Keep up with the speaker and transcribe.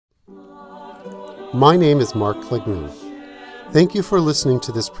My name is Mark Kligman. Thank you for listening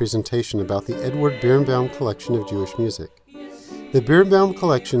to this presentation about the Eduard Birnbaum collection of Jewish music. The Birnbaum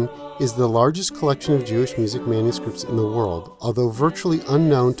collection is the largest collection of Jewish music manuscripts in the world, although virtually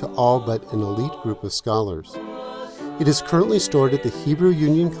unknown to all but an elite group of scholars. It is currently stored at the Hebrew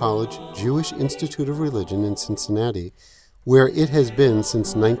Union College Jewish Institute of Religion in Cincinnati, where it has been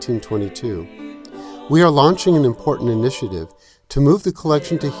since 1922. We are launching an important initiative to move the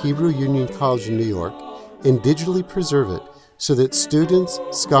collection to Hebrew Union College in New York and digitally preserve it so that students,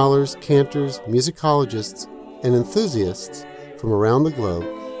 scholars, cantors, musicologists, and enthusiasts from around the globe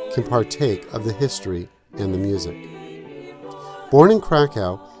can partake of the history and the music. Born in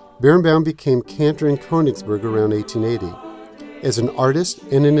Krakow, Birnbaum became cantor in Königsberg around 1880. As an artist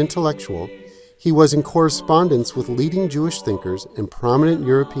and an intellectual, he was in correspondence with leading Jewish thinkers and prominent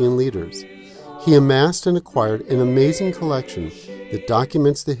European leaders. He amassed and acquired an amazing collection that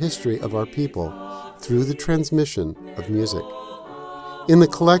documents the history of our people through the transmission of music. In the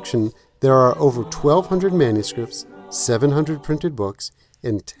collection, there are over 1,200 manuscripts, 700 printed books,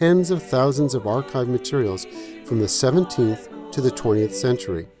 and tens of thousands of archived materials from the 17th to the 20th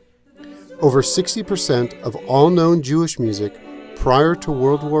century. Over 60% of all known Jewish music prior to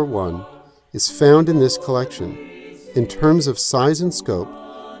World War I is found in this collection. In terms of size and scope,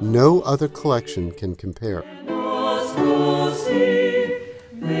 no other collection can compare.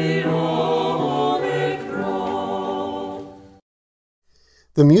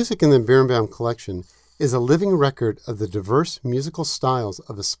 The music in the Birnbaum collection is a living record of the diverse musical styles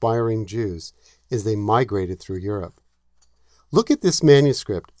of aspiring Jews as they migrated through Europe. Look at this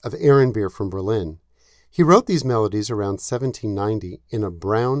manuscript of Ehrenbier from Berlin. He wrote these melodies around 1790 in a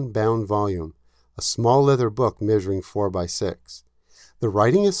brown-bound volume, a small leather book measuring 4 by 6. The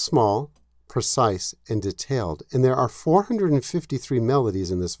writing is small, precise, and detailed, and there are 453 melodies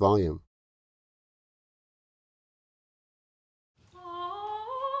in this volume.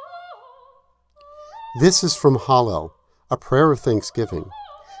 This is from Hallel, a prayer of thanksgiving.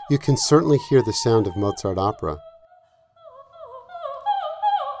 You can certainly hear the sound of Mozart opera.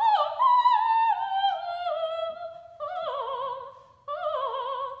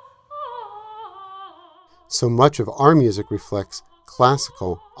 So much of our music reflects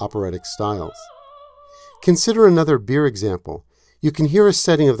classical operatic styles. Consider another beer example. You can hear a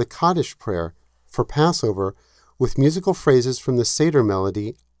setting of the Kaddish prayer for Passover with musical phrases from the Seder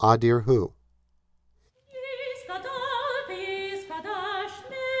melody Adir Hu.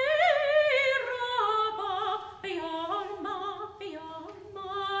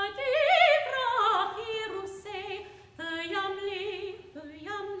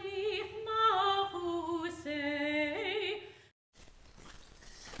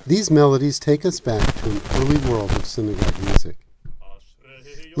 These melodies take us back to an early world of synagogue music.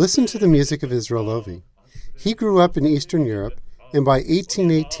 Listen to the music of Israel Lovi. He grew up in Eastern Europe and by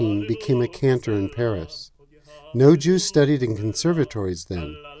 1818 became a cantor in Paris. No Jews studied in conservatories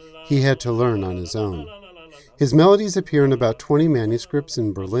then. He had to learn on his own. His melodies appear in about 20 manuscripts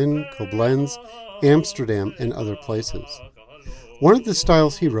in Berlin, Koblenz, Amsterdam, and other places. One of the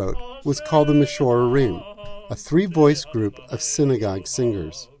styles he wrote was called the Mishorerim, a 3-voice group of synagogue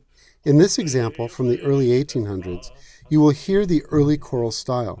singers. In this example from the early 1800s, you will hear the early choral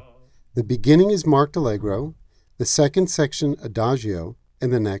style. The beginning is marked allegro, the second section adagio,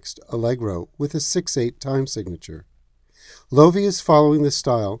 and the next allegro with a 6/8 time signature. Lovi is following the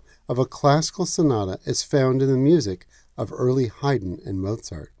style of a classical sonata as found in the music of early Haydn and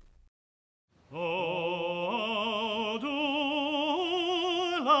Mozart.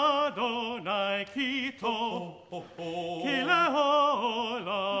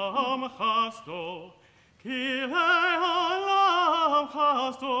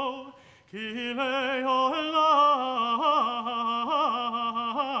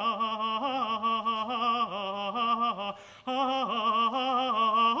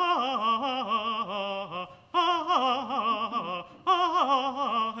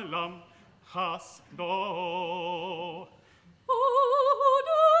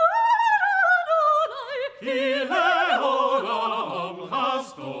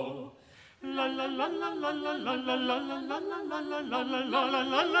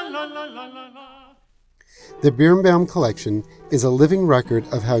 The Birnbaum collection is a living record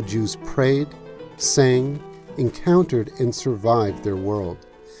of how Jews prayed, sang, encountered, and survived their world.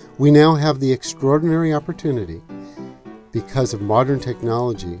 We now have the extraordinary opportunity, because of modern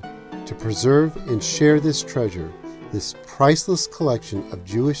technology, to preserve and share this treasure, this priceless collection of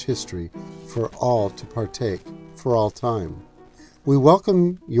Jewish history for all to partake for all time. We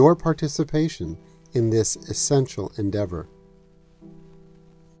welcome your participation in this essential endeavor.